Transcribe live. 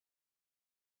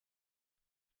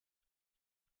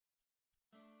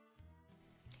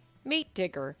Meet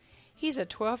Digger. He's a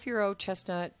 12-year-old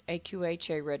Chestnut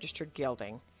AQHA registered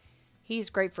gelding. He's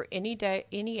great for any day,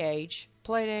 any age,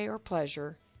 play day or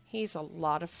pleasure. He's a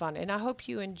lot of fun, and I hope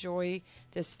you enjoy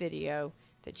this video,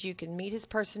 that you can meet his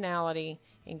personality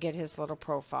and get his little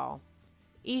profile.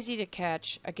 Easy to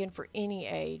catch, again for any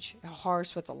age, a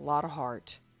horse with a lot of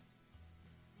heart.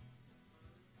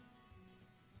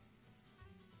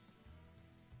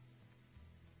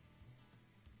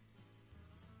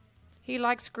 He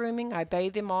likes grooming. I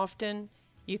bathe him often.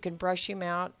 You can brush him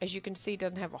out. As you can see, he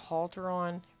doesn't have a halter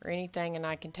on or anything, and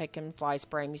I can take him and fly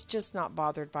spray him. He's just not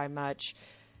bothered by much.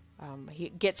 He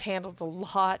gets handled a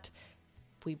lot.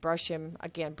 We brush him,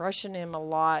 again, brushing him a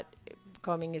lot,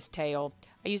 combing his tail.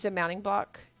 I use a mounting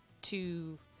block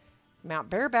to mount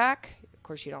bareback. Of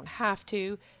course, you don't have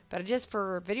to, but just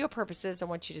for video purposes, I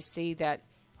want you to see that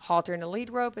halter and a lead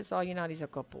rope is all you need. He's a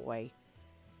good boy.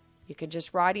 You can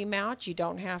just ride him out. You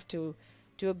don't have to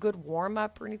do a good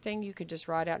warm-up or anything. You can just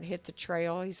ride out and hit the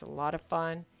trail. He's a lot of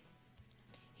fun.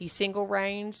 He single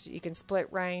reins. You can split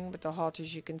rein with the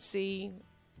halters. You can see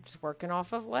just working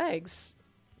off of legs.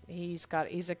 He's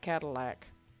a Cadillac.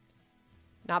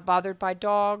 Not bothered by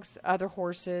dogs, other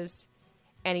horses,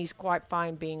 and he's quite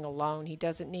fine being alone. He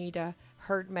doesn't need a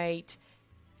herd mate.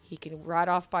 He can ride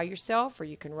off by yourself, or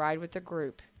you can ride with a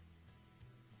group.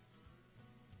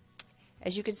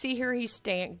 As you can see here, he's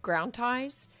ground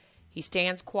ties. He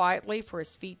stands quietly for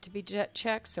his feet to be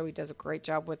checked, so he does a great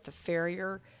job with the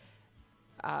farrior.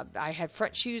 I have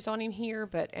front shoes on him here,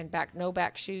 no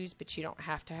back shoes, but you don't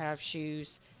have to have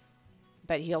shoes.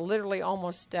 But he'll literally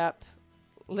almost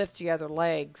lift the other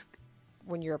legs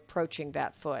when you're approaching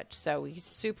that foot. So he's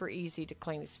super easy to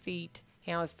clean his feet,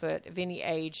 handle his foot. Of any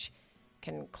age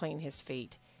can clean his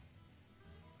feet.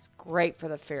 It's great for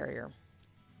the farrier.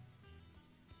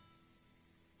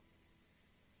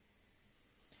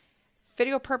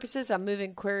 Video purposes, I'm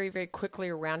moving Query very quickly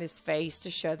around his face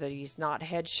to show that he's not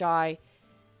head shy.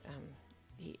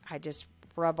 I just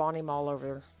rub on him all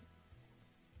over.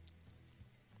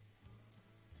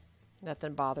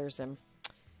 Nothing bothers him.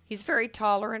 He's very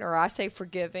tolerant, or I say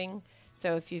forgiving.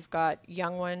 So if you've got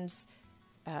young ones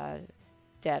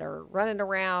that are running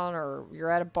around, or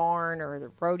you're at a barn, or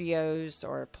the rodeos,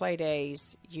 or play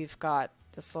days, you've got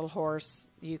this little horse,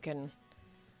 you can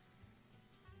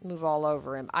move all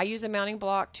over him. I use a mounting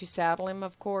block to saddle him,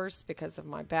 of course, because of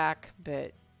my back,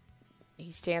 but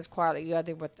he stands quietly.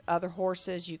 With other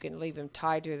horses, you can leave him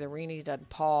tied to the arena. He doesn't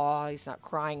paw. He's not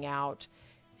crying out.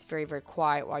 He's very, very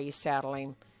quiet while you saddle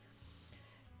him.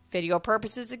 Video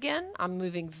purposes, again, I'm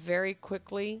moving very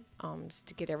quickly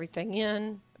to get everything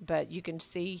in, but you can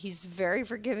see he's very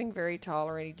forgiving, very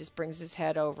tolerant. He just brings his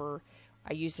head over.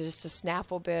 I use it just a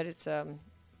snaffle bit. It's a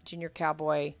Junior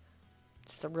Cowboy,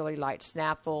 just a really light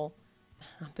snaffle.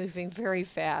 I'm moving very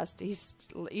fast. He's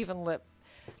even lip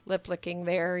licking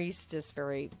there. He's just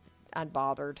very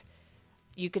unbothered.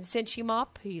 You can cinch him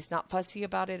up. He's not fussy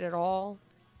about it at all.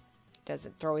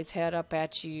 Doesn't throw his head up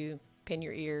at you, pin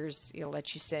your ears. He'll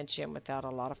let you cinch him without a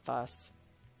lot of fuss.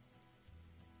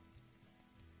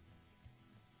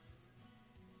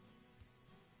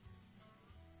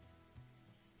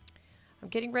 I'm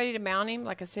getting ready to mount him.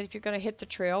 Like I said, if you're going to hit the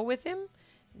trail with him,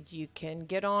 you can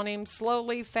get on him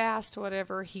slowly, fast,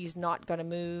 whatever. He's not going to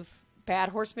move. Bad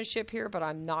horsemanship here, but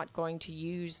I'm not going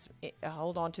to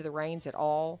hold on to the reins at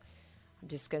all. I'm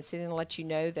just going to sit and let you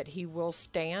know that he will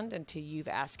stand until you've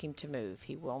asked him to move.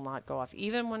 He will not go off.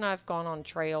 Even when I've gone on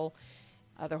trail,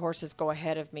 other horses go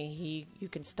ahead of me, you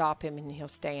can stop him and he'll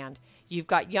stand. You've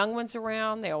got young ones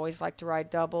around. They always like to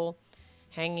ride double,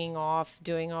 hanging off,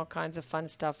 doing all kinds of fun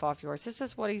stuff off yours. This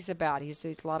is what he's about. He's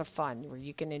a lot of fun, where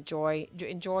you can enjoy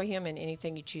him in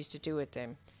anything you choose to do with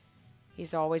him.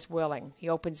 He's always willing. He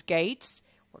opens gates,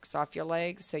 works off your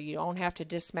legs, so you don't have to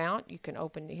dismount.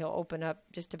 He'll open up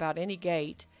just about any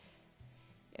gate.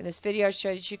 In this video, I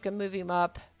showed you can move him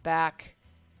up, back,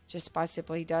 just by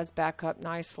simply he does back up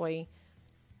nicely.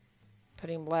 Put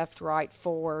him left, right,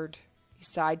 forward. He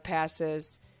side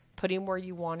passes. Put him where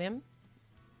you want him.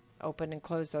 Open and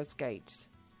close those gates.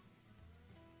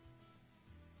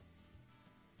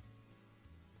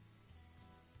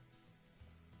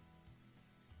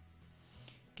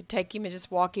 You can take him and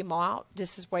just walk him out.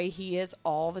 This is the way he is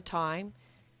all the time.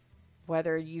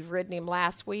 Whether you've ridden him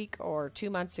last week or 2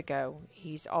 months ago,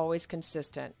 he's always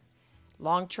consistent.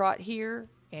 Long trot here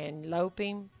and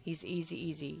loping, he's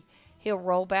easy. He'll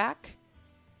roll back.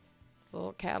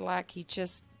 Little Cadillac, he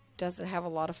just doesn't have a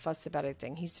lot of fuss about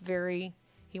anything.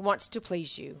 He wants to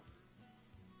please you.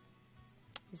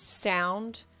 He's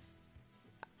sound.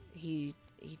 He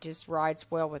just rides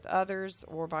well with others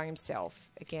or by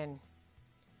himself. Again,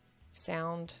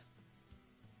 sound,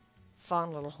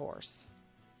 fun little horse.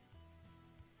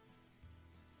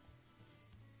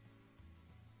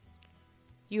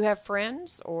 You have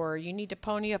friends or you need to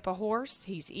pony up a horse,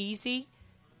 he's easy.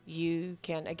 You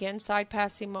can, again, side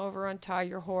pass him over, untie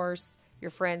your horse,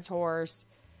 your friend's horse,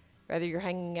 whether you're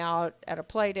hanging out at a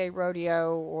play day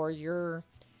rodeo or you're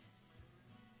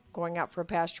going out for a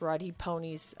pasture ride. He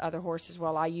ponies other horses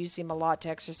well. I use him a lot to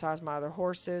exercise my other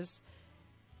horses.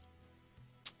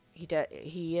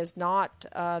 He is not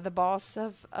the boss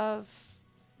of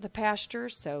the pasture,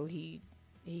 so he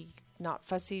not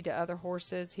fussy to other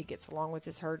horses. He gets along with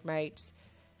his herd mates.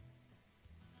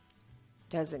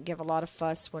 Doesn't give a lot of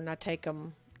fuss when I take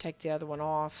the other one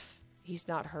off. He's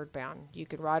not herd bound. You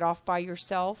can ride off by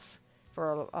yourself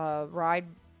for a ride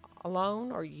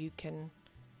alone, or you can.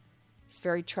 He's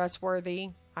very trustworthy.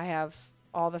 I have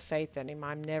all the faith in him.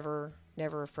 I'm never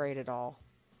afraid at all.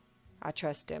 I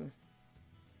trust him.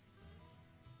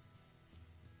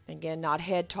 Again, not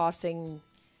head tossing,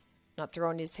 not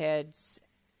throwing his heads.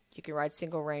 You can ride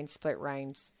single rein, split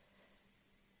reins.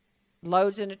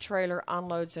 Loads in a trailer,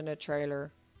 unloads in a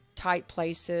trailer, tight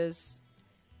places.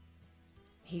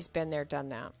 He's been there, done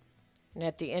that. And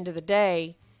at the end of the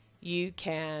day, you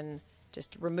can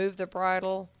just remove the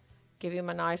bridle, give him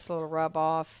a nice little rub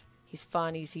off. He's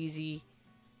fun, he's easy.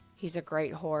 He's a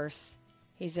great horse.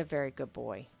 He's a very good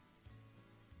boy.